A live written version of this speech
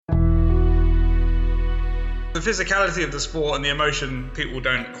The physicality of the sport and the emotion people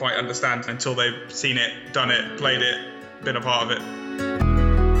don't quite understand until they've seen it, done it, played it, been a part of it.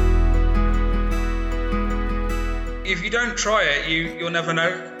 If you don't try it, you'll never know.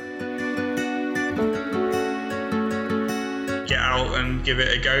 Get out and give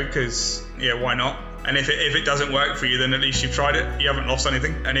it a go, because why not? And if it doesn't work for you, then at least you've tried it. You haven't lost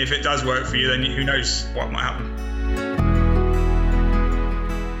anything. And if it does work for you, then who knows what might happen.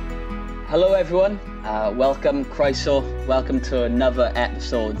 Hello everyone, welcome Croeso, welcome to another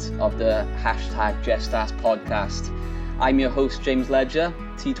episode of the #JustAsk podcast. I'm your host James Ledger,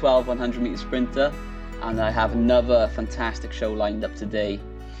 T12 100 metre sprinter, and I have another fantastic show lined up today.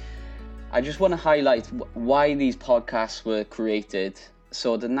 I just want to highlight why these podcasts were created.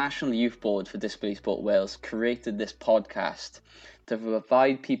 So the National Youth Board for Disability Sport Wales created this podcast to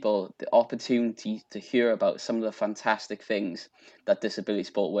provide people the opportunity to hear about some of the fantastic things that Disability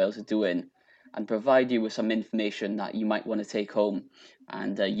Sport Wales are doing, and provide you with some information that you might want to take home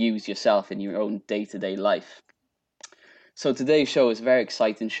and use yourself in your own day-to-day life. So today's show is a very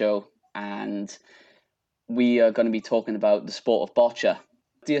exciting show, and we are going to be talking about the sport of boccia.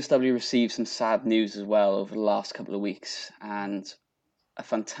 DSW received some sad news as well over the last couple of weeks, and a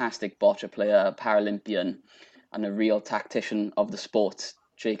fantastic boccia player, a Paralympian, and a real tactician of the sport,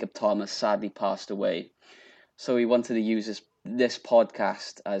 Jacob Thomas, sadly passed away. So we wanted to use this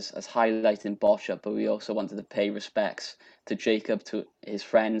podcast as highlighting boccia, but we also wanted to pay respects to Jacob, to his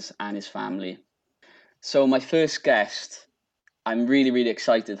friends and his family. So my first guest, I'm really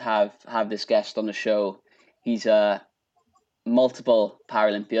excited to have this guest on the show. He's a multiple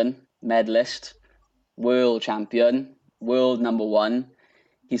Paralympian medalist, world champion, world number one.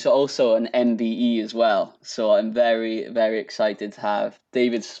 He's also an MBE as well. So I'm very excited to have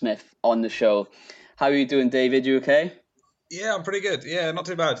David Smith on the show. How are you doing, David? You okay? Yeah, I'm pretty good. Yeah, not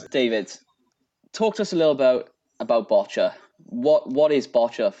too bad. David, talk to us a little about boccia. What is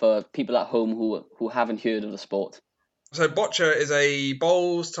boccia for people at home who haven't heard of the sport? So boccia is a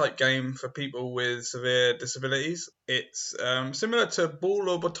bowls type game for people with severe disabilities. It's similar to ball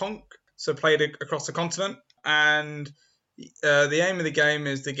or pétanque, so played across the continent. And the aim of the game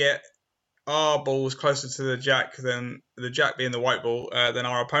is to get our balls closer to the jack, than the jack being the white ball, than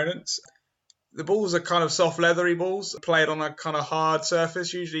our opponents. The balls are kind of soft, leathery balls, played on a kind of hard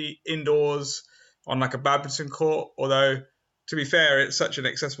surface, usually indoors on like a badminton court. Although, to be fair, it's such an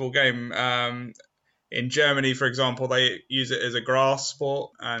accessible game. In Germany, for example, they use it as a grass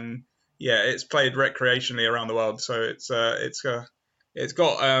sport, and it's played recreationally around the world. So it's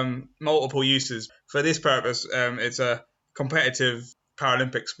got multiple uses. For this purpose, it's a competitive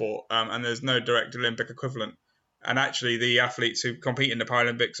Paralympic sport, and there's no direct Olympic equivalent. And actually, the athletes who compete in the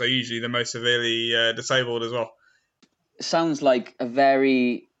Paralympics are usually the most severely disabled as well. Sounds like a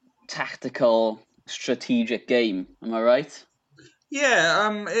very tactical, strategic game. Am I right?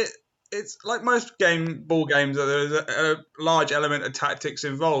 Yeah, it's like most ball games. There's a large element of tactics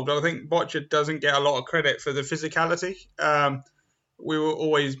involved. I think boccia doesn't get a lot of credit for the physicality. We were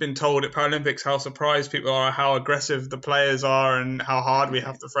always been told at Paralympics how surprised people are, how aggressive the players are, and how hard we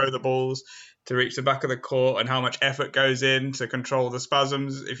have to throw the balls to reach the back of the court, and how much effort goes in to control the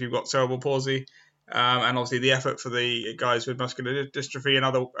spasms if you've got cerebral palsy. And obviously the effort for the guys with muscular dystrophy and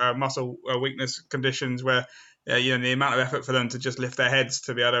other muscle weakness conditions, where the amount of effort for them to just lift their heads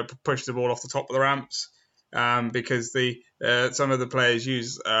to be able to push the ball off the top of the ramps, because some of the players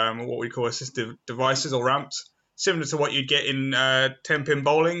use what we call assistive devices or ramps, similar to what you'd get in 10-pin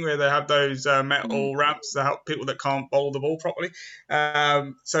bowling, where they have those metal ramps to help people that can't bowl the ball properly.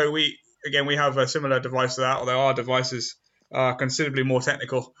 So we have a similar device to that, although our devices are considerably more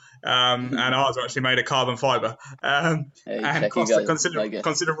technical, and ours are actually made of carbon fibre, and cost a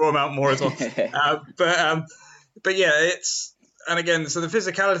considerable amount more as well. But it's, and again, so the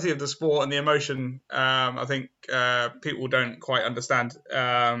physicality of the sport and the emotion, I think people don't quite understand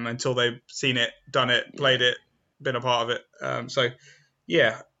until they've seen it, done it, played it, been a part of it. That's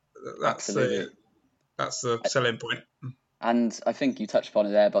the selling point. And I think you touched upon it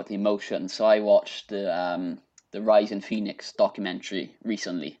there about the emotion. So I watched the Rising Phoenix documentary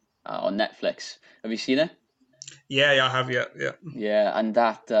recently on Netflix. Have you seen it? Yeah, I have. Yeah. Yeah, and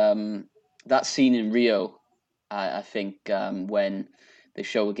that scene in Rio, I think when they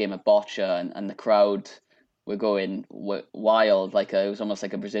show a game of boccia and the crowd were going wild, like it was almost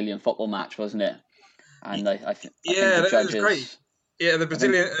like a Brazilian football match, wasn't it? And I think the judges, was great. Yeah, the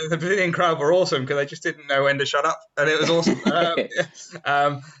Brazilian crowd were awesome because they just didn't know when to shut up, and it was awesome.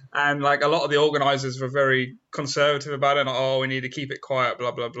 And like a lot of the organisers were very conservative about it. Like, we need to keep it quiet,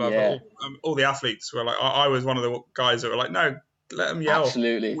 blah blah blah. Yeah. But all the athletes were like, I was one of the guys that were like, no, let them yell.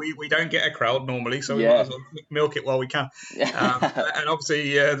 Absolutely. We don't get a crowd normally, so we Yeah. might as well milk it while we can. And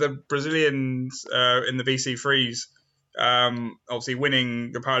obviously, the Brazilians in the BC Freeze, obviously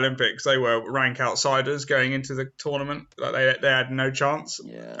winning the Paralympics, they were rank outsiders going into the tournament. Like they had no chance.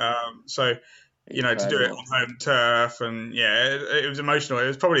 Yeah. So, to do it on home turf, and it was emotional. It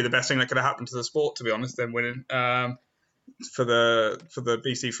was probably the best thing that could have happened to the sport, to be honest, them winning. For the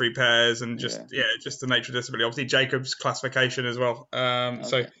BC Free pairs, and just the nature of disability. Obviously, Jacob's classification as well.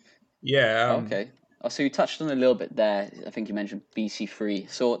 So okay. Oh, so you touched on it a little bit there. I think you mentioned BC Free.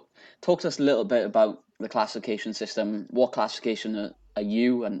 So talk to us a little bit about the classification system. What classification are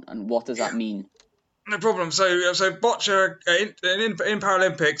you, and what does that mean? No problem. So boccia in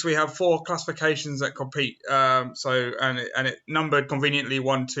Paralympics, we have 4 classifications that compete. And it numbered conveniently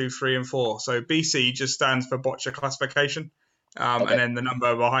 1, 2, 3, and 4. So BC just stands for boccia classification, and then the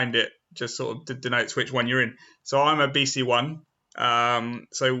number behind it just sort of denotes which one you're in. So I'm a BC 1.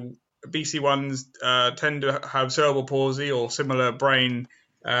 So BC 1s tend to have cerebral palsy or similar brain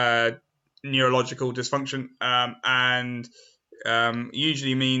neurological dysfunction, and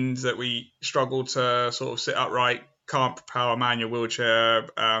usually means that we struggle to sort of sit upright, can't propel a manual wheelchair,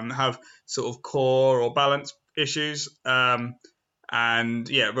 have sort of core or balance issues, but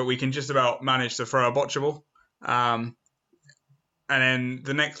we can just about manage to throw a bocce ball. And then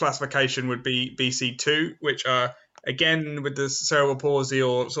the next classification would be BC2, which are again with the cerebral palsy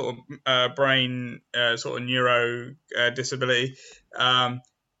or sort of brain sort of neuro disability.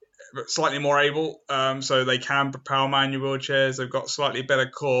 But slightly more able, so they can propel manual wheelchairs. They've got slightly better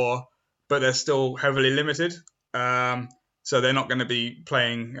core, but they're still heavily limited. So they're not going to be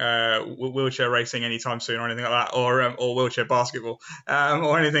playing wheelchair racing anytime soon or anything like that, or wheelchair basketball,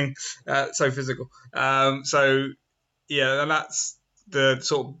 or anything so physical. And that's the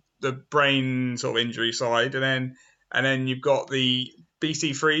sort of the brain sort of injury side, and then you've got the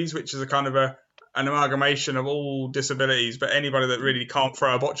BC Freeze, which is a kind of an amalgamation of all disabilities, but anybody that really can't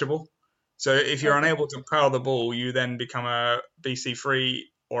throw a bocce ball. So if you're unable to propel the ball, you then become a BC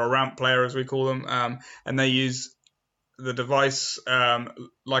Free or a ramp player, as we call them, and they use the device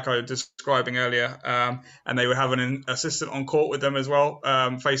like I was describing earlier, and they would have an assistant on court with them as well,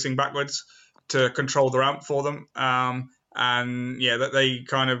 facing backwards to control the ramp for them. That they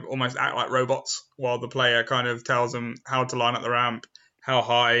kind of almost act like robots while the player kind of tells them how to line up the ramp, how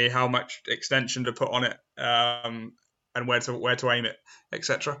high, how much extension to put on it, and where to aim it,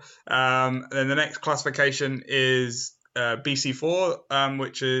 etc. Then the next classification is BC4,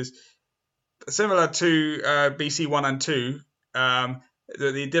 which is similar to BC 1 and 2.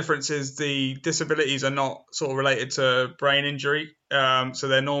 The difference is the disabilities are not sort of related to brain injury, so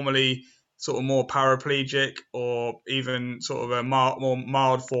they're normally sort of more paraplegic or even sort of a more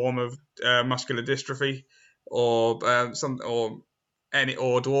mild form of muscular dystrophy, or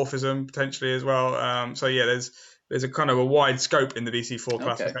dwarfism potentially as well. There's a kind of a wide scope in the BC4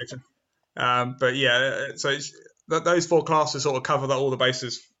 classification. So those 4 classes sort of cover all the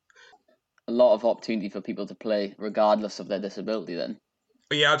bases. A lot of opportunity for people to play regardless of their disability then.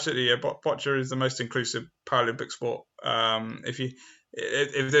 Yeah, absolutely. Yeah, boccia is the most inclusive Paralympic sport. If you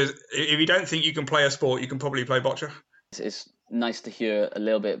don't think you can play a sport, you can probably play boccia. It's nice to hear a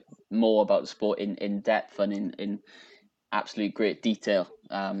little bit more about the sport in depth and in absolute great detail.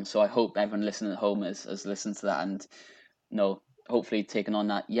 So I hope everyone listening at home has listened to that and hopefully taken on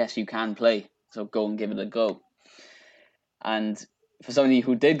that. Yes, you can play. So go and give it a go. And for somebody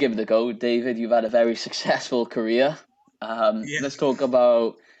who did give it a go, David, you've had a very successful career. Let's talk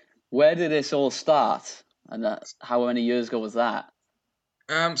about where did this all start, and how many years ago was that?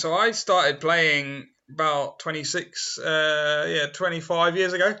 So I started playing about 25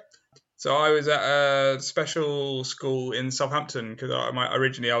 years ago. So I was at a special school in Southampton because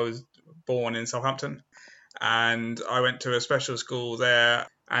originally I was born in Southampton, and I went to a special school there,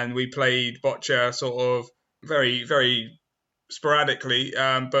 and we played boccia sort of very, very sporadically,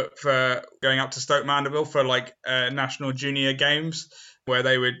 but for going up to Stoke Mandeville for national junior games where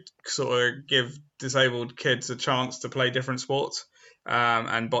they would sort of give disabled kids a chance to play different sports,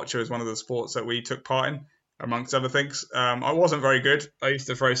 and boccia was one of the sports that we took part in, amongst other things. I wasn't very good. I used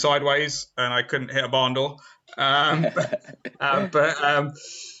to throw sideways and I couldn't hit a barn door, but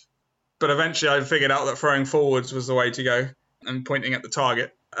eventually I figured out that throwing forwards was the way to go and pointing at the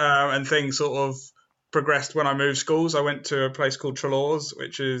target, and things sort of progressed when I moved schools. I went to a place called Trelaws,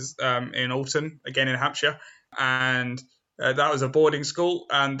 which is in Alton, again in Hampshire, and that was a boarding school,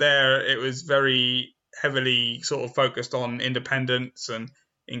 and there it was very heavily sort of focused on independence and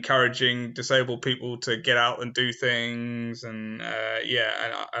encouraging disabled people to get out and do things, and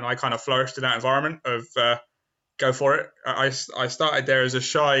I kind of flourished in that environment of go for it. I started there as a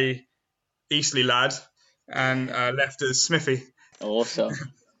shy Eastleigh lad and left as Smithy, Awesome.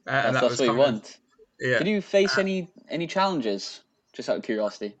 and that That's was what you kind of want. yeah. Did you face any challenges? Just out of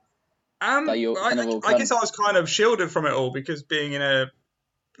curiosity, that you kind of I guess overcome? I was kind of shielded from it all because being in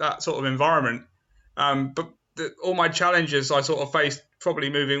that sort of environment. But all my challenges I sort of faced probably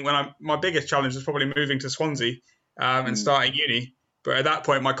moving my biggest challenge was probably moving to Swansea and Mm, starting uni. But at that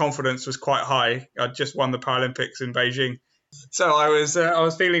point, my confidence was quite high. I'd just won the Paralympics in Beijing, so I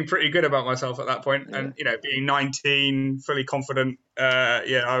was feeling pretty good about myself at that point. yeah. And being 19, fully confident.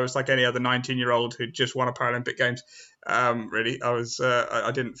 I was like any other 19-year-old who'd just won a Paralympic Games. Really,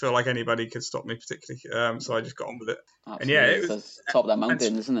 I didn't feel like anybody could stop me particularly. So I just got on with it. And yeah, Absolutely. it was. It's top of that And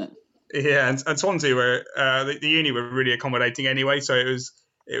mountain, isn't it? yeah, and Swansea were the uni were really accommodating anyway, so it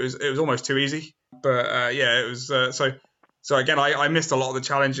was almost too easy. But it was so again, I missed a lot of the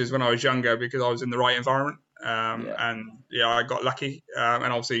challenges when I was younger because I was in the right environment, Yeah. and I got lucky, and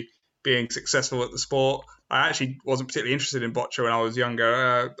obviously being successful at the sport. I actually wasn't particularly interested in bocce when I was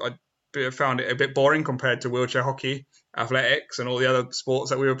younger. I found it a bit boring compared to wheelchair hockey, athletics, and all the other sports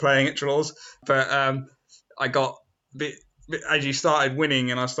that we were playing at Trelaws. But I got a bit as you started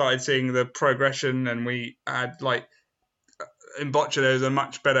winning and I started seeing the progression, and we had like in bocce there's a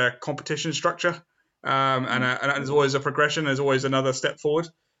much better competition structure, and there's always a progression, there's always another step forward,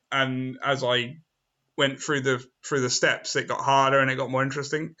 and as I went through the steps it got harder and it got more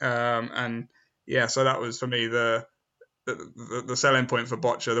interesting, and yeah, so that was for me the selling point for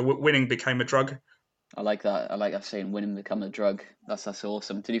bocce. The winning became a drug. I like that. I like that saying, "Winning become a drug." That's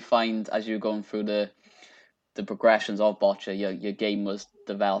awesome. Did you find as you were going through the progressions of bocce, your game was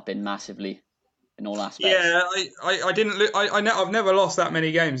developing massively in all aspects? Yeah, I didn't. I've never lost that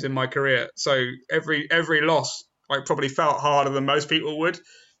many games in my career. So every loss, I probably felt harder than most people would.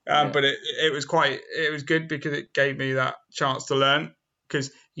 Yeah, But it was good because it gave me that chance to learn. Because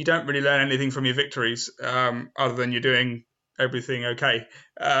you don't really learn anything from your victories, other than you're doing everything okay,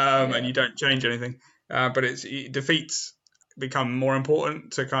 and yeah. you don't change anything. But defeats become more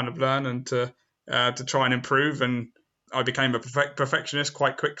important to kind of learn and to try and improve. And I became a perfectionist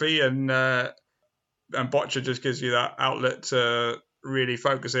quite quickly, and bocce just gives you that outlet to really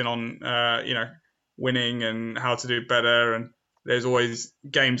focus in on winning and how to do better. And there's always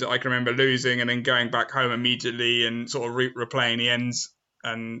games that I can remember losing and then going back home immediately and sort of replaying the ends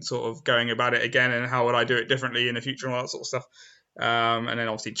and sort of going about it again and how would I do it differently in the future and all that sort of stuff. And then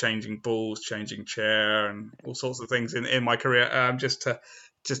obviously changing balls, changing chair, and all sorts of things in my career, just to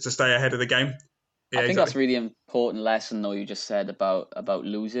stay ahead of the game. Yeah, I think that's exactly. a really important lesson, though, you just said about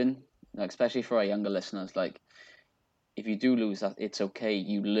losing, like, especially for our younger listeners. Like, if you do lose, that it's okay.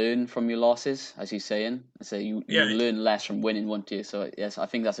 You learn from your losses, as you're saying. So you Yeah, learn less from winning, won't you? So yes, I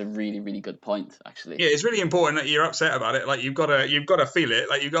think that's a really really good point, actually. yeah, it's really important that you're upset about it. Like you've got to feel it.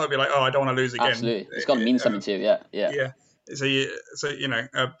 Like you've got to be like, oh, I don't want to lose again. Absolutely, it's got to mean something to you. Yeah, yeah, Yeah.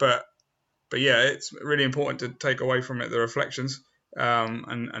 But yeah, it's really important to take away from it the reflections,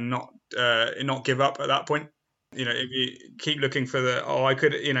 and not give up at that point. If you keep looking for I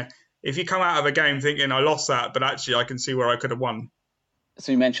could, if you come out of a game thinking I lost that, but actually I can see where I could have won.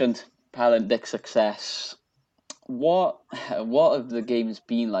 So you mentioned Paralympic success. What have the games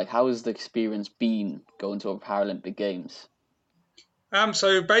been like? How has the experience been going to a Paralympic Games?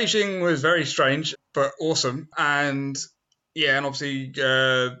 So Beijing was very strange but awesome, and yeah, and obviously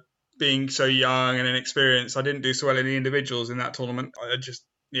being so young and inexperienced, I didn't do so well in the individuals in that tournament. I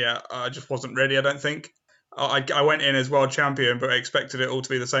just wasn't ready. I don't think I went in as world champion, but I expected it all to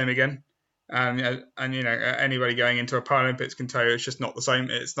be the same again. And anybody going into a Paralympics can tell you it's just not the same.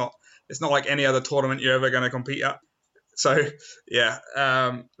 It's not like any other tournament you're ever going to compete at. So yeah,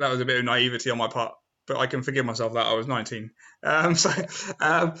 that was a bit of naivety on my part, but I can forgive myself that I was 19. But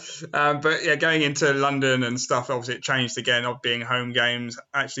yeah, going into London and stuff, obviously it changed again of being home games.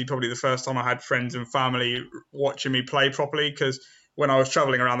 Actually, probably the first time I had friends and family watching me play properly, because when I was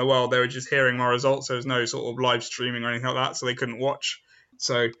traveling around the world, they were just hearing my results. There was no sort of live streaming or anything like that, so they couldn't watch.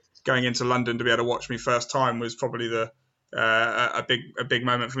 So going into London to be able to watch me first time was probably a big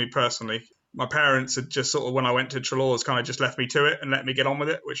moment for me personally. My parents had just sort of, when I went to Trelaws, kind of just left me to it and let me get on with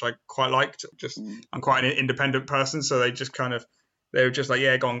it, which I quite liked. I'm quite an independent person, so they were just like,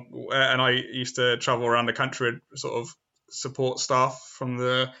 yeah, go on. And I used to travel around the country with sort of support staff from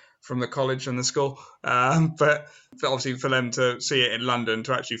the college and the school. But obviously for them to see it in London,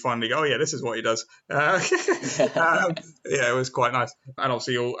 to actually finally go, oh yeah, this is what he does. Yeah, it was quite nice. And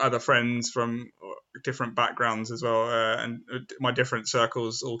obviously all other friends from different backgrounds as well, and my different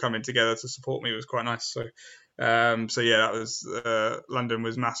circles all coming together to support me was quite nice. So yeah, that was London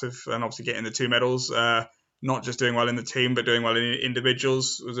was massive, and obviously getting the 2 medals. not just doing well in the team, but doing well in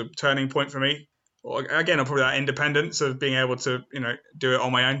individuals was a turning point for me. Again, probably that independence of being able to, do it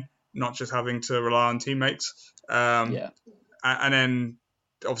on my own, not just having to rely on teammates. And then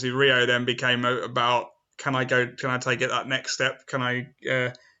obviously Rio then became about, can I take it that next step? Can I,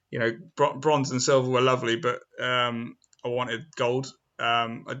 bronze and silver were lovely, but I wanted gold.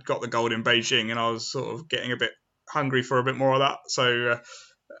 I'd got the gold in Beijing, and I was sort of getting a bit hungry for a bit more of that. So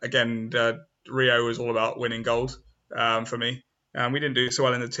again, Rio was all about winning gold for me. We didn't do so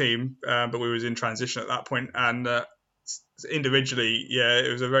well in the team, but we was in transition at that point. And individually,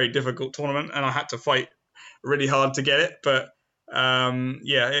 it was a very difficult tournament, and I had to fight really hard to get it. But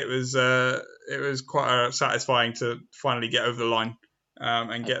it was quite satisfying to finally get over the line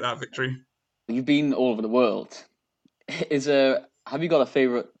and get that victory. You've been all over the world. Have you got a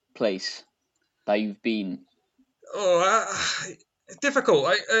favourite place that you've been? It's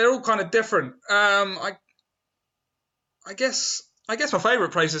difficult. They're all kind of different. I guess my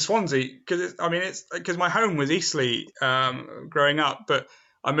favourite place is Swansea because my home was Eastleigh growing up, but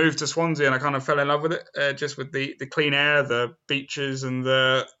I moved to Swansea and I kind of fell in love with it, just with the clean air, the beaches, and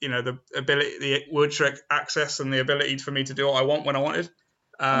the ability, the wheelchair access, and the ability for me to do what I want when I wanted.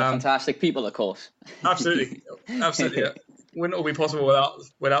 And fantastic people, of course. Absolutely. Yeah. Wouldn't all be possible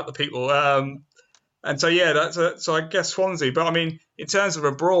without the people. And so so I guess Swansea. But I mean, in terms of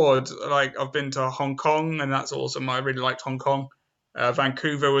abroad, like I've been to Hong Kong, and that's awesome. I really liked Hong Kong.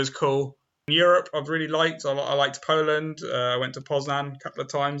 Vancouver was cool. In Europe, I've really liked. I liked Poland. I went to Poznan a couple of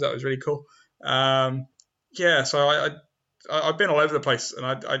times. That was really cool. So I've been all over the place, and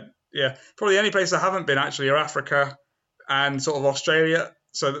probably the only place I haven't been actually are Africa and sort of Australia.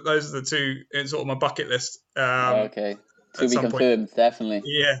 So those are the two in sort of my bucket list. Okay, to be confirmed, definitely.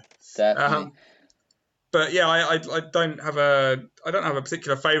 Yeah, definitely. But yeah, I don't have a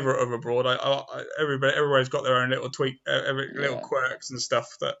particular favourite of abroad. Everywhere's got their own little little quirks and stuff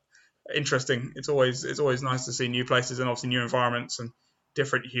that are interesting. It's always nice to see new places and obviously new environments and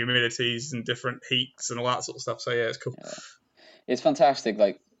different humidities and different heats and all that sort of stuff. So yeah, it's cool. Yeah. It's fantastic.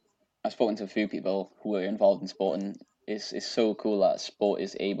 Like I've spoken to a few people who are involved in sport, and it's so cool that sport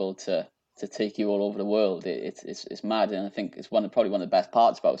is able to take you all over the world. It's mad, and I think it's probably one of the best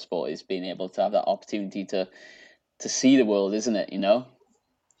parts about sport is being able to have that opportunity to see the world, isn't it?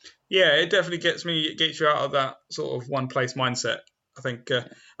 Yeah, it definitely gets you out of that sort of one place mindset. I think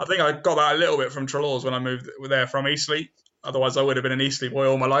I got that a little bit from Trelaws when I moved there from Eastleigh. Otherwise, I would have been an Eastleigh boy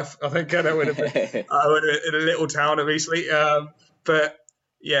all my life. I think I would have been in a little town of Eastleigh. But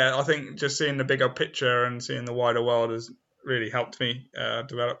yeah, I think just seeing the bigger picture and seeing the wider world has really helped me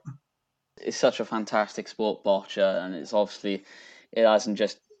develop. It's such a fantastic sport, boccia, and it hasn't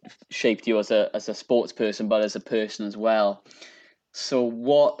just shaped you as a sports person, but as a person as well. So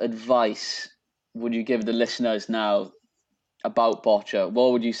what advice would you give the listeners now about boccia?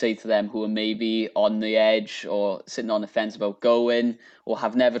 What would you say to them who are maybe on the edge or sitting on the fence about going or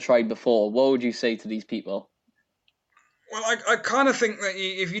have never tried before? What would you say to these people? Well, I kind of think that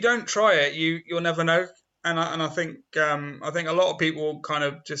if you don't try it, you'll never know. And I think a lot of people kind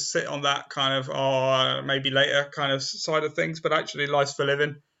of just sit on that kind of maybe later kind of side of things, but actually life's for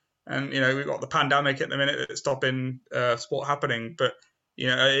living. And we've got the pandemic at the minute that's stopping sport happening, but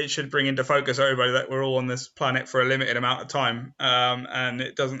it should bring into focus everybody that we're all on this planet for a limited amount of time, and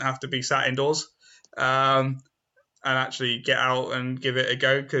it doesn't have to be sat indoors. And actually get out and give it a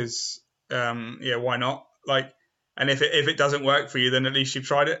go, because why not? And if it doesn't work for you, then at least you've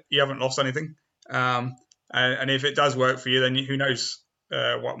tried it. You haven't lost anything. And if it does work for you, then who knows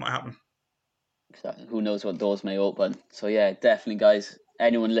what might happen. Exactly. Who knows what doors may open. So yeah, definitely, guys,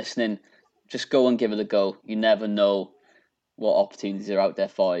 anyone listening, just go and give it a go. You never know what opportunities are out there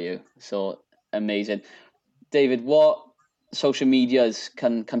for you. So amazing. David, what social medias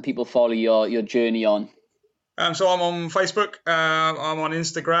can people follow your journey on? So I'm on Facebook. I'm on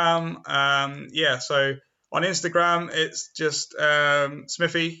Instagram. So on Instagram, it's just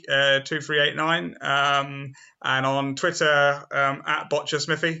Smithy 2389, and on Twitter at Boccia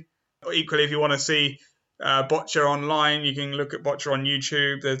Smithy. Equally, if you want to see boccia online, you can look at boccia on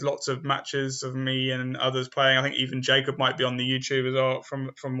YouTube. There's lots of matches of me and others playing. I think even Jacob might be on the YouTube as well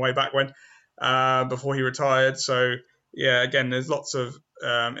from way back when, before he retired. So yeah, again, there's lots of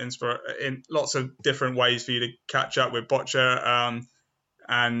lots of different ways for you to catch up with boccia,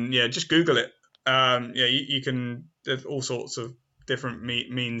 and yeah, just Google it. You can. There's all sorts of different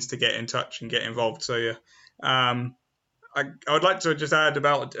means to get in touch and get involved. So yeah, I would like to just add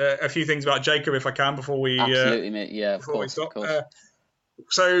about a few things about Jacob, if I can, before we absolutely, mate. Yeah, before we stop.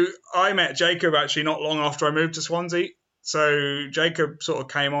 So I met Jacob actually not long after I moved to Swansea. So Jacob sort of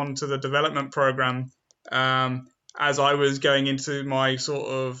came on to the development program As I was going into my sort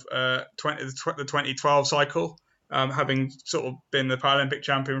of the 2012 cycle, having sort of been the Paralympic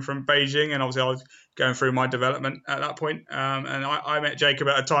champion from Beijing, and obviously I was going through my development at that point. And I met Jacob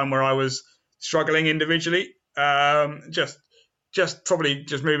at a time where I was struggling individually, just probably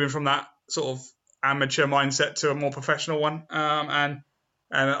just moving from that sort of amateur mindset to a more professional one. And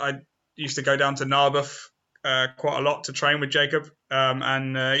I used to go down to Narberth quite a lot to train with Jacob.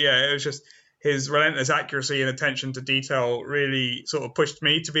 It was just his relentless accuracy and attention to detail really sort of pushed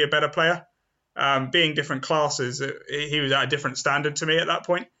me to be a better player. Being different classes, he was at a different standard to me at that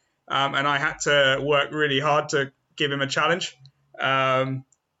point. And I had to work really hard to give him a challenge.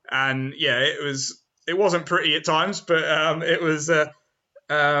 It wasn't pretty at times, but it was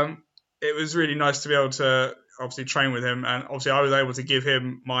really nice to be able to obviously train with him. And obviously I was able to give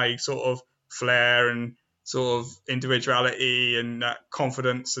him my sort of flair and sort of individuality and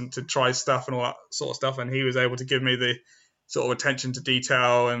confidence and to try stuff and all that sort of stuff. And he was able to give me the sort of attention to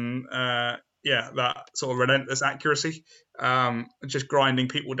detail and that sort of relentless accuracy, just grinding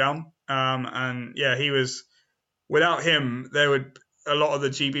people down. He was, without him, a lot of the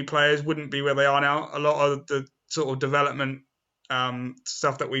GB players wouldn't be where they are now. A lot of the sort of development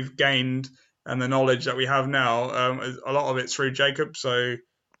stuff that we've gained and the knowledge that we have now, a lot of it's through Jacob. So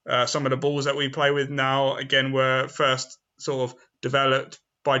some of the balls that we play with now, again, were first sort of developed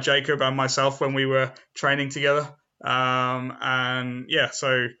by Jacob and myself when we were training together.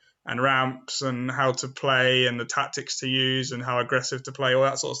 And ramps and how to play and the tactics to use and how aggressive to play, all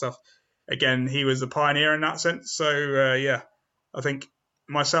that sort of stuff. Again, he was the pioneer in that sense. So, I think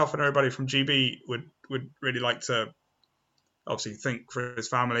myself and everybody from GB would really like to obviously think for his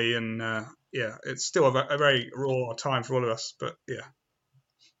family. And, it's still a very raw time for all of us. But,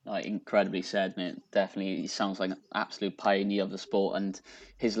 yeah. Incredibly said, mate. Definitely, he sounds like an absolute pioneer of the sport, and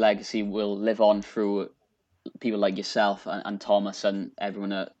his legacy will live on through people like yourself and Thomas and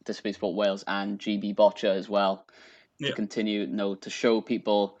everyone at Disability Sport Wales and GB Boccia as well, to continue, to show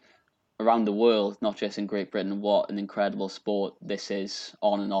people around the world, not just in Great Britain, what an incredible sport this is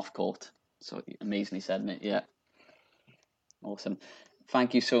on and off court. So amazingly said, mate. Yeah, awesome.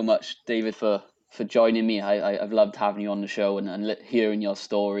 Thank you so much, David, for joining me. I've loved having you on the show, and hearing your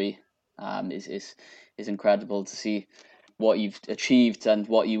story is incredible to see what you've achieved and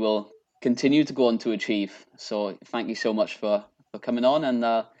what you will continue to go on to achieve. So thank you so much for coming on,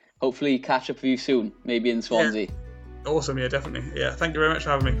 and hopefully catch up with you soon, maybe in Swansea. Yeah. Awesome, yeah, definitely. Yeah, thank you very much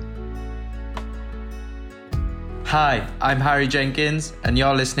for having me. Hi, I'm Harry Jenkins, and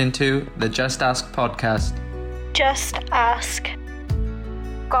you're listening to the Just Ask podcast. Just ask.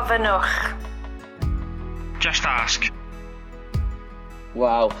 Gofynnwch. Just ask.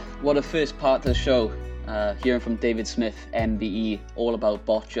 Wow, what a first part of the show. Hearing from David Smith, MBE, all about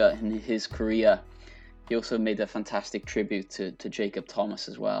boccia in his career. He also made a fantastic tribute to Jacob Thomas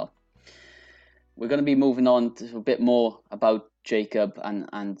as well. We're going to be moving on to a bit more about Jacob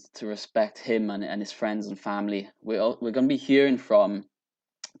and to respect him and his friends and family. We're going to be hearing from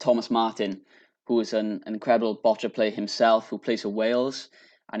Thomas Martin, who is an incredible boccia player himself, who plays for Wales,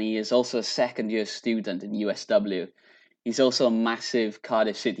 and he is also a second-year student in USW. He's also a massive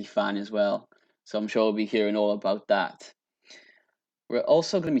Cardiff City fan as well, so I'm sure we'll be hearing all about that. We're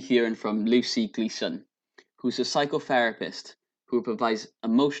also going to be hearing from Lucy Gleeson, who's a psychotherapist who provides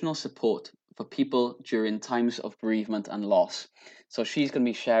emotional support for people during times of bereavement and loss. So she's going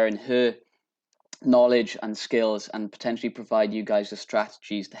to be sharing her knowledge and skills and potentially provide you guys with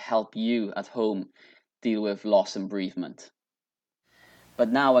strategies to help you at home deal with loss and bereavement. But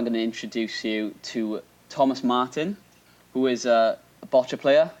now I'm going to introduce you to Thomas Martin, who is a boccia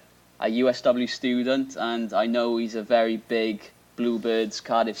player, a USW student, and I know he's a very big Bluebirds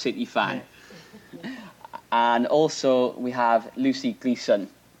Cardiff City fan. And also we have Lucy Gleeson,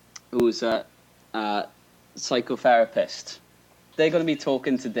 who's a psychotherapist. They're going to be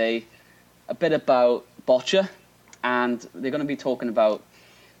talking today a bit about boccia, and they're going to be talking about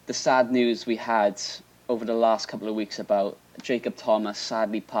the sad news we had over the last couple of weeks about Jacob Thomas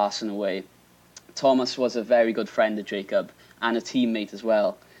sadly passing away. Thomas was a very good friend of Jacob and a teammate as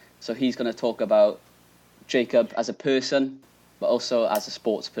well. So he's going to talk about Jacob as a person, but also as a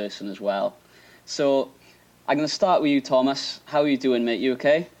sports person as well. So I'm going to start with you, Thomas. How are you doing, mate? You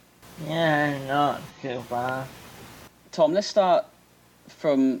okay? Yeah, not too bad. Tom, let's start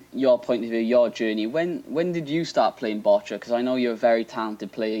from your point of view, your journey. When did you start playing boccia? Because I know you're a very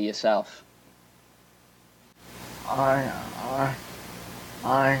talented player yourself. I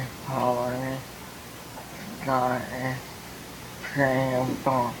probably started playing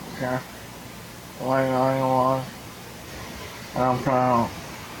boccia when I was about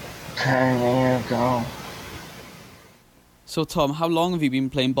 10 years old. So Tom, how long have you been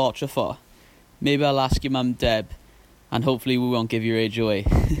playing bocce for? Maybe I'll ask your mum Deb, and hopefully we won't give your age away.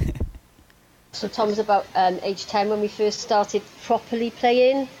 So Tom was about age 10 when we first started properly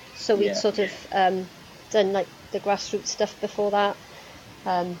playing. So we'd sort of done like the grassroots stuff before that.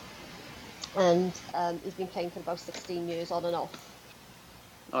 And he's been playing for about 16 years on and off.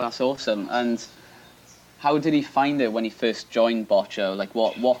 Oh, that's awesome. And how did he find it when he first joined bocce? Like,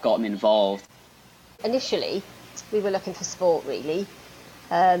 what got him involved? Initially, we were looking for sport, really.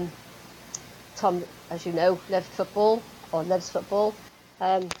 Tom, as you know, loves football.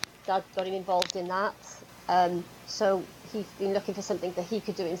 Dad got him involved in that. So he's been looking for something that he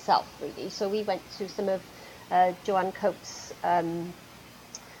could do himself, really. So we went to some of Joanne Coates'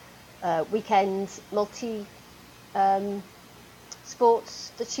 weekend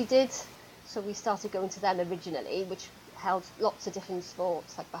sports that she did. So we started going to them originally, which held lots of different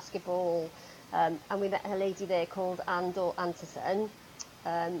sports like basketball, and we met a lady there called Andor Anderson,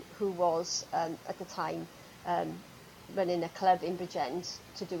 who was at the time running a club in Bridgend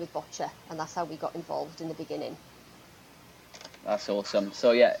to do with bocce, and that's how we got involved in the beginning. That's awesome.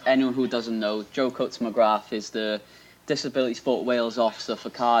 So yeah, anyone who doesn't know, Jo Coates McGrath is the Disability Sport Wales officer for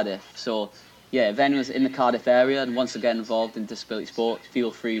Cardiff. So yeah, if anyone's in the Cardiff area and wants to get involved in disability sport,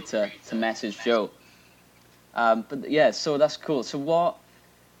 feel free to message Jo. But yeah, so that's cool. So what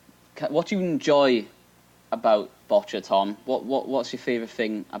do you enjoy about bocce, Tom? What's your favourite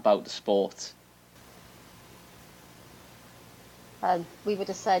thing about the sport? We would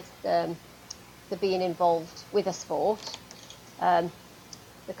have said the being involved with a sport, the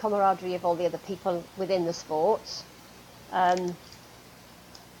camaraderie of all the other people within the sport.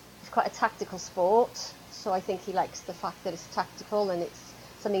 It's quite a tactical sport, so I think he likes the fact that it's tactical and it's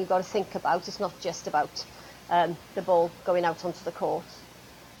something you've got to think about. It's not just about the ball going out onto the court.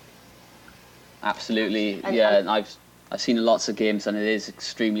 Absolutely, and I've seen lots of games and it is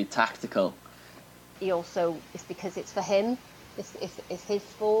extremely tactical. He also, it's because it's for him. It's his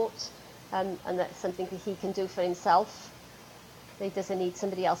sport, and that's something that he can do for himself. He doesn't need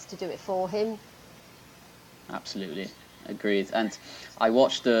somebody else to do it for him. Absolutely, agreed. And I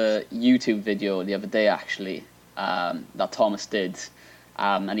watched a YouTube video the other day actually that Thomas did,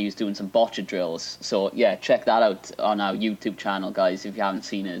 and he was doing some bocce drills. So yeah, check that out on our YouTube channel, guys. If you haven't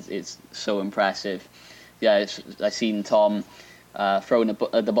seen it, it's so impressive. Yeah, I've seen Tom throwing the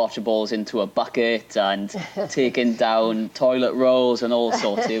bocce balls into a bucket and taking down toilet rolls and all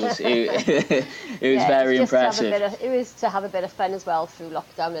sorts. It was very impressive. It was to have a bit of fun as well through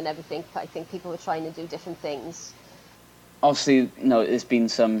lockdown and everything. I think people were trying to do different things. Obviously, there's been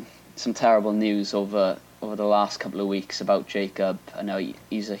some terrible news over the last couple of weeks about Jacob. I know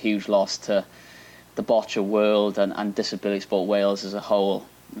he's a huge loss to the bocce world and Disability Sport Wales as a whole.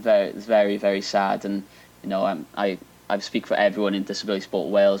 Very, very, very sad. And I speak for everyone in Disability Sport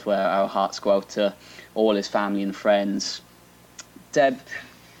Wales, where our hearts go out to all his family and friends. Deb,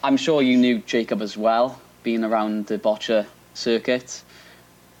 I'm sure you knew Jacob as well, being around the bocce circuit.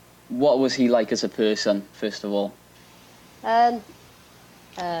 What was he like as a person, first of all? As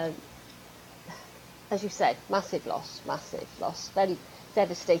you said, massive loss. Very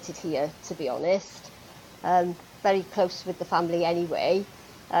devastated here, to be honest. Very close with the family anyway.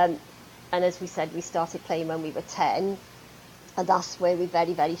 And as we said, we started playing when we were 10, and that's where we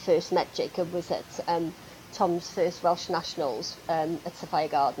very, very first met Jacob, was at Tom's first Welsh Nationals at Sophia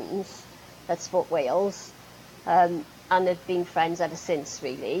Gardens at Sport Wales, and have been friends ever since,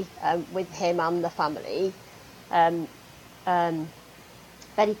 really, with him and the family.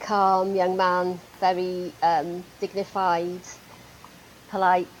 Very calm young man, very dignified,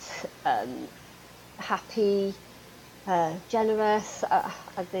 polite, happy, generous.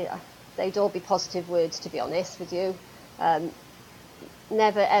 They'd all be positive words, to be honest with you.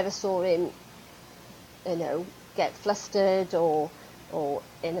 Never ever saw him, get flustered or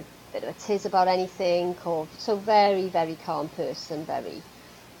in a bit of a tiz about anything. So very, very calm person, very.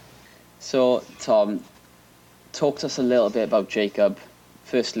 So, Tom, talk to us a little bit about Jacob.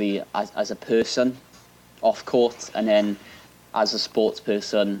 Firstly, as a person off court, and then as a sports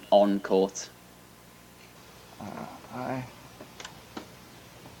person on court. I'm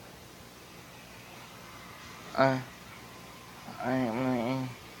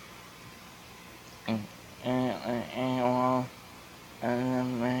an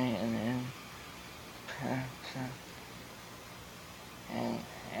amazing person, and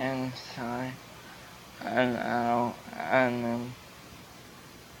inside and out, and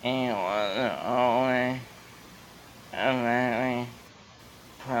he was always very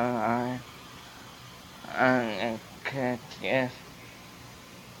polite and courteous.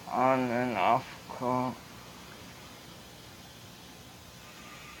 on and off court.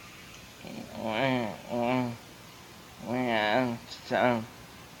 We had some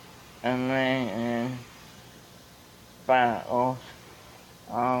amazing battles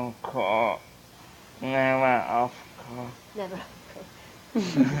on court, never off court. Never off the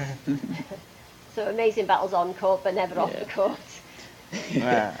court. So amazing battles on court, but never off the court.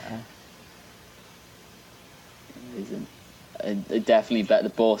 Amazing. Definitely bet the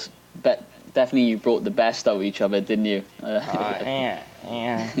boss. Definitely you brought the best out of each other, didn't you? Yeah.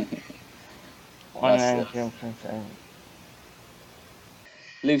 100%.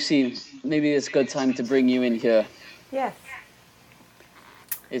 Lucy, maybe it's a good time to bring you in here. Yes.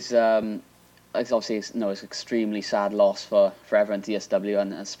 It's obviously it's extremely sad loss for everyone at DSW,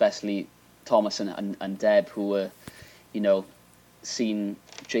 and especially Thomas and Deb, who were, seen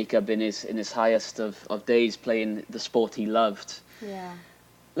Jacob in his highest of days playing the sport he loved. Yeah.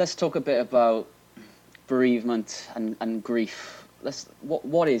 Let's talk a bit about bereavement and grief.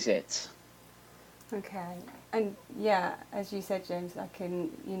 What is it? Okay. And yeah, as you said, James, I can,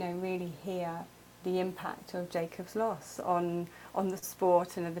 really hear the impact of Jacob's loss on the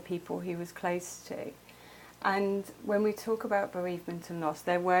sport and the people he was close to. And when we talk about bereavement and loss,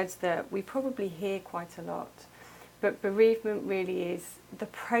 they're words that we probably hear quite a lot. But bereavement really is the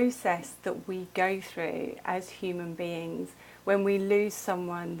process that we go through as human beings when we lose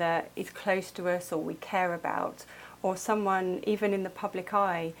someone that is close to us or we care about, or someone even in the public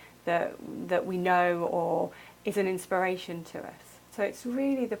eye that we know or is an inspiration to us. So it's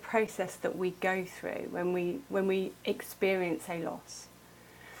really the process that we go through when we experience a loss.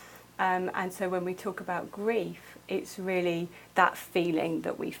 And so when we talk about grief, it's really that feeling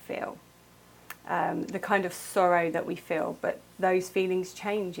that we feel, the kind of sorrow that we feel, but those feelings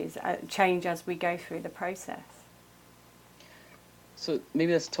change as we go through the process. So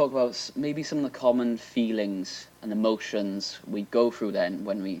maybe let's talk about maybe some of the common feelings and emotions we go through then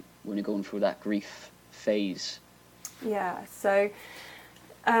when we're going through that grief phase. Yeah, so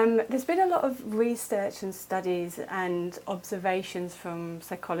there's been a lot of research and studies and observations from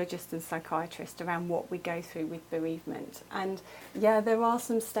psychologists and psychiatrists around what we go through with bereavement. And yeah, there are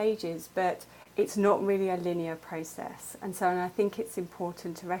some stages, but it's not really a linear process. And I think it's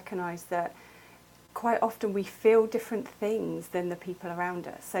important to recognise that quite often we feel different things than the people around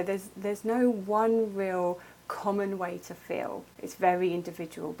us. So there's no one real common way to feel. It's very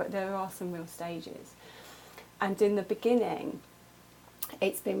individual, but there are some real stages. And in the beginning,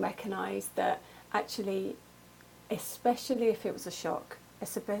 it's been recognised that actually, especially if it was a shock,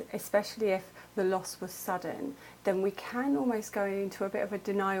 especially if the loss was sudden, then we can almost go into a bit of a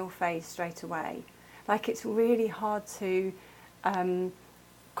denial phase straight away. Like it's really hard to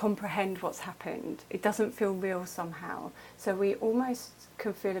comprehend what's happened. It doesn't feel real somehow. So we almost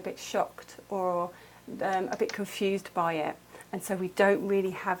can feel a bit shocked or a bit confused by it. And so we don't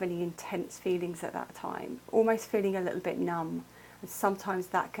really have any intense feelings at that time, almost feeling a little bit numb. And sometimes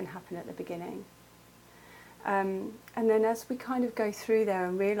that can happen at the beginning. And then as we kind of go through there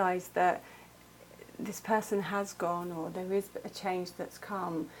and realise that this person has gone or there is a change that's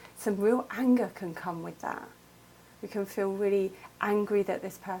come, some real anger can come with that. We can feel really angry that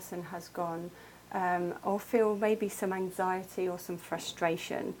this person has gone, or feel maybe some anxiety or some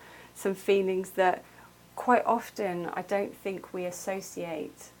frustration, some feelings that quite often I don't think we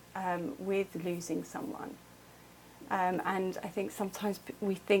associate with losing someone. And I think sometimes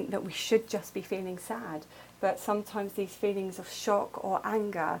we think that we should just be feeling sad, but sometimes these feelings of shock or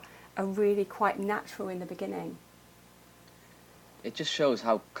anger are really quite natural in the beginning. It just shows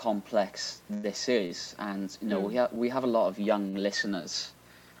how complex this is, and we have a lot of young listeners,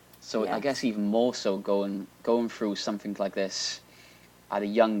 so Yes. I guess even more so going through something like this at a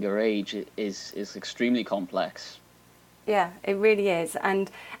younger age is extremely complex. Yeah, it really is. And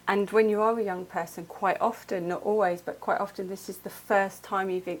when you are a young person, quite often, not always, but quite often this is the first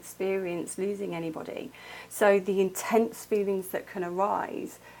time you've experienced losing anybody. So the intense feelings that can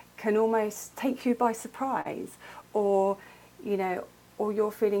arise can almost take you by surprise, or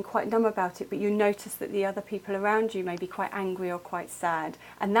you're feeling quite numb about it, but you notice that the other people around you may be quite angry or quite sad,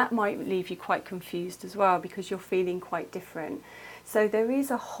 and that might leave you quite confused as well because you're feeling quite different. So there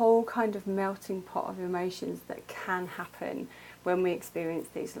is a whole kind of melting pot of emotions that can happen when we experience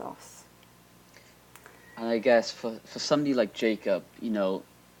these loss. And I guess for somebody like Jacob,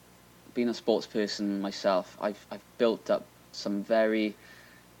 being a sports person myself, I've built up some very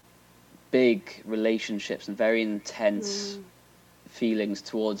big relationships and very intense feelings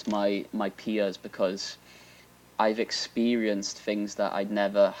towards my peers, because I've experienced things that I'd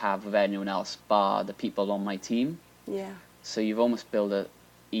never have with anyone else bar the people on my team. Yeah. So you've almost built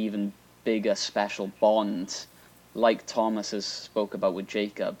even bigger special bond, like Thomas has spoke about with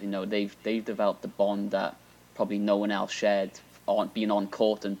Jacob. You know, they've developed a bond that probably no one else shared, on being on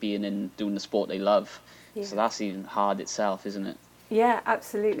court and doing the sport they love. Yeah. So that's even hard itself, isn't it? Yeah,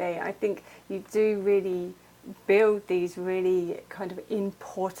 absolutely. I think you do really build these really kind of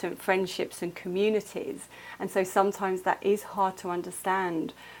important friendships and communities, and so sometimes that is hard to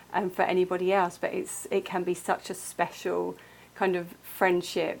understand for anybody else, but it can be such a special kind of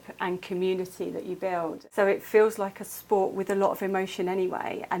friendship and community that you build. So it feels like a sport with a lot of emotion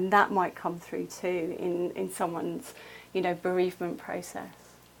anyway, and that might come through too in someone's, you know, bereavement process.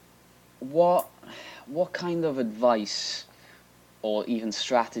 What kind of advice or even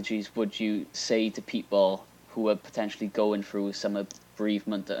strategies would you say to people who are potentially going through some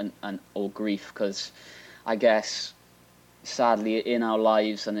bereavement and or grief? Because I guess sadly in our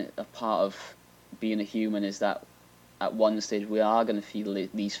lives, and a part of being a human is that at one stage we are going to feel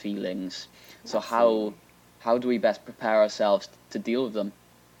these feelings. So how do we best prepare ourselves to deal with them?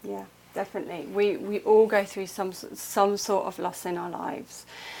 Yeah, definitely. We all go through some sort of loss in our lives.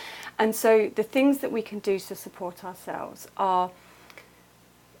 And so the things that we can do to support ourselves are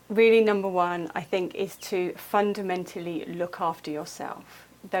really, number one, I think, is to fundamentally look after yourself.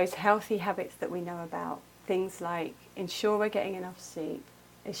 Those healthy habits that we know about, things like ensure we're getting enough sleep,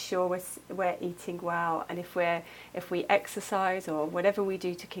 ensure we're eating well, and if we exercise or whatever we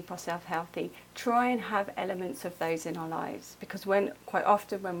do to keep ourselves healthy, try and have elements of those in our lives. Because quite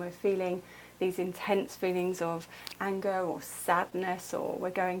often when we're feeling these intense feelings of anger or sadness, or we're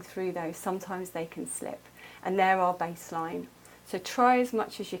going through those, sometimes they can slip, and they're our baseline. So try as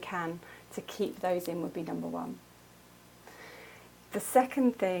much as you can to keep those in would be number one. The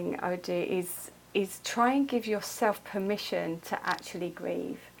second thing I would do is try and give yourself permission to actually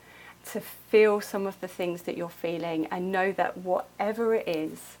grieve, to feel some of the things that you're feeling, and know that whatever it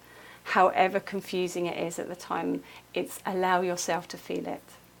is, however confusing it is at the time, allow yourself to feel it.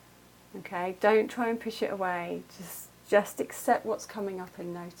 Okay, don't try and push it away. Just accept what's coming up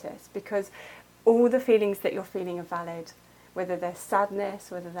and notice, because all the feelings that you're feeling are valid, whether they're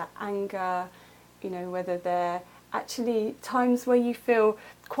sadness, whether they're anger, you know, whether they're actually times where you feel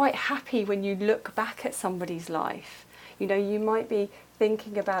quite happy when you look back at somebody's life. You know, you might be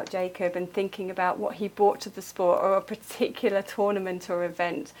thinking about Jacob and thinking about what he brought to the sport, or a particular tournament or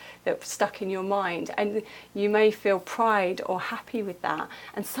event that stuck in your mind, and you may feel pride or happy with that.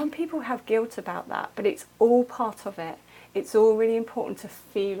 And some people have guilt about that, but it's all part of it. It's all really important to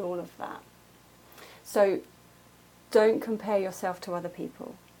feel all of that. So don't compare yourself to other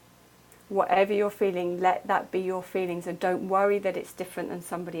people. Whatever you're feeling, let that be your feelings, and don't worry that it's different than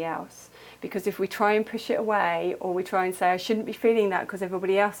somebody else. Because if we try and push it away, or we try and say, I shouldn't be feeling that because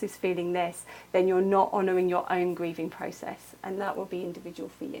everybody else is feeling this, then you're not honouring your own grieving process, and that will be individual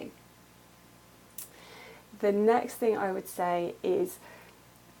for you. The next thing I would say is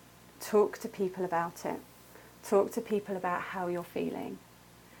talk to people about it. Talk to people about how you're feeling.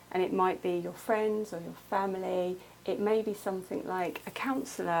 And it might be your friends or your family. It may be something like a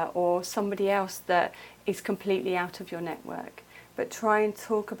counsellor or somebody else that is completely out of your network. But try and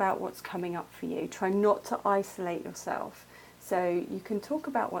talk about what's coming up for you. Try not to isolate yourself. So you can talk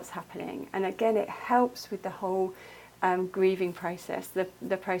about what's happening. And again, it helps with the whole grieving process,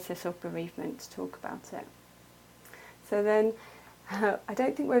 the process of bereavement, to talk about it. So then, I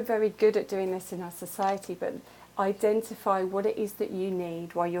don't think we're very good at doing this in our society, but identify what it is that you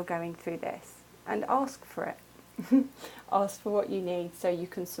need while you're going through this, and ask for it. Ask for what you need so you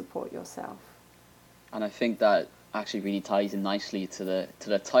can support yourself. And I think that actually really ties in nicely to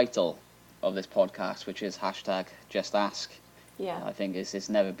the title of this podcast, which is #JustAsk. Yeah. I think it's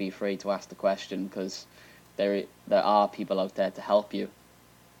never be afraid to ask the question, because there are people out there to help you,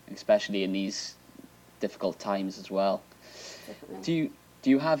 especially in these difficult times as well. Definitely. Do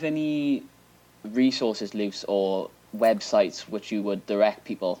you have any resources, Luce, or websites which you would direct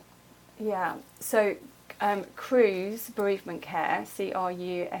people? Yeah, so Cruse Bereavement Care,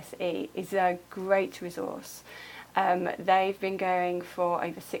 CRUSE, is a great resource. They've been going for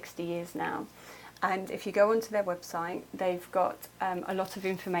over 60 years now, and if you go onto their website, they've got a lot of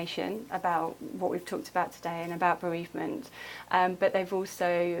information about what we've talked about today and about bereavement, but they've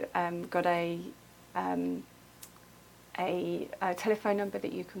also got a telephone number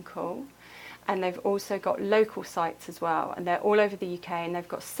that you can call. And they've also got local sites as well, and they're all over the UK, and they've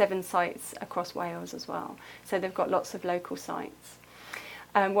got 7 sites across Wales as well. So they've got lots of local sites.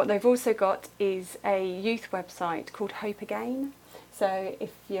 What they've also got is a youth website called Hope Again. So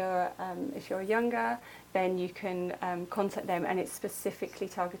if you're younger, then you can contact them, and it's specifically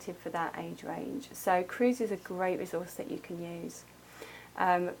targeted for that age range. So Cruse is a great resource that you can use.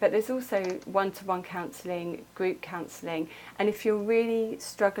 But there's also one-to-one counselling, group counselling, and if you're really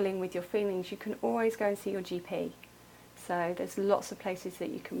struggling with your feelings, you can always go and see your GP. So there's lots of places that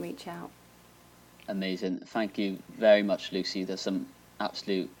you can reach out. Amazing. Thank you very much, Lucy. There's some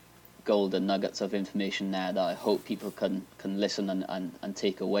absolute golden nuggets of information there that I hope people can listen and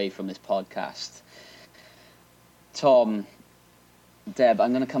take away from this podcast. Tom, Deb,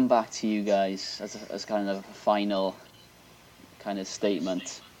 I'm going to come back to you guys as kind of a final kind of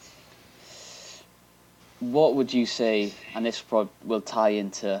statement. What would you say, and this will tie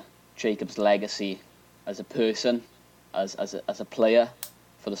into Jacob's legacy as a person, as a player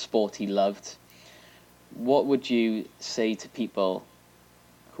for the sport he loved, what would you say to people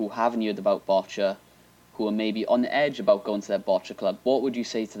who haven't heard about boccia, who are maybe on the edge about going to their boccia club? What would you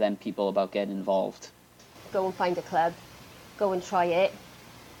say to them people about getting involved? Go and find a club, go and try it.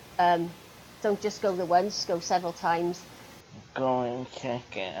 Don't just go the once, go several times. Go and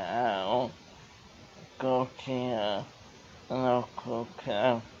check it out. Go to your local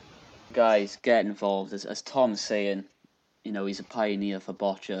club. Guys, get involved. As Tom's saying, you know, he's a pioneer for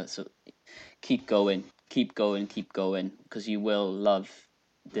boccia, so keep going, because you will love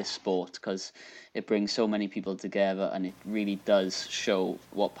this sport, because it brings so many people together and it really does show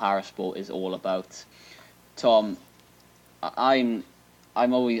what parasport is all about. Tom, I've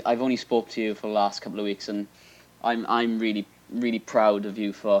only spoke to you for the last couple of weeks, and I'm really proud of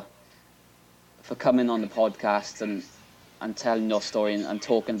you for coming on the podcast and telling your story and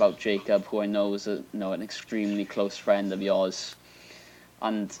talking about Jacob, who I know is an extremely close friend of yours,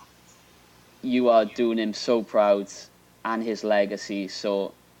 and you are doing him so proud and his legacy.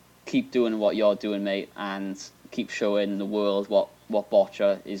 So keep doing what you're doing, mate, and keep showing the world what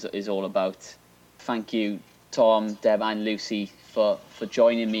boccia is all about. Thank you, Tom, Deb, and Lucy for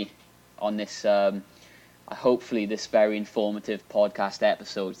joining me on this. Hopefully this very informative podcast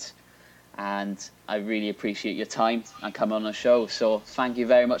episode, and I really appreciate your time and coming on the show. So thank you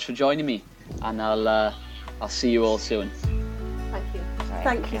very much for joining me, and I'll see you all soon. Thank you.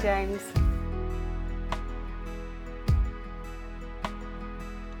 Thank you, James.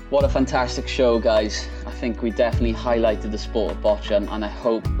 What a fantastic show, guys. I think we definitely highlighted the sport of boccia, and I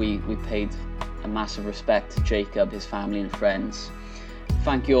hope we paid a massive respect to Jacob, his family and friends.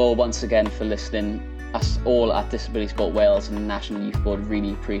 Thank you all once again for listening. Us all at Disability Sport Wales and the National Youth Board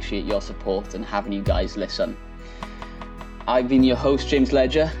really appreciate your support and having you guys listen. I've been your host, James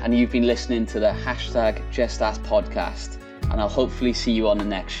Ledger, and you've been listening to the #JustAsk podcast, and I'll hopefully see you on the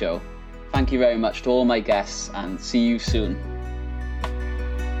next show. Thank you very much to all my guests, and see you soon.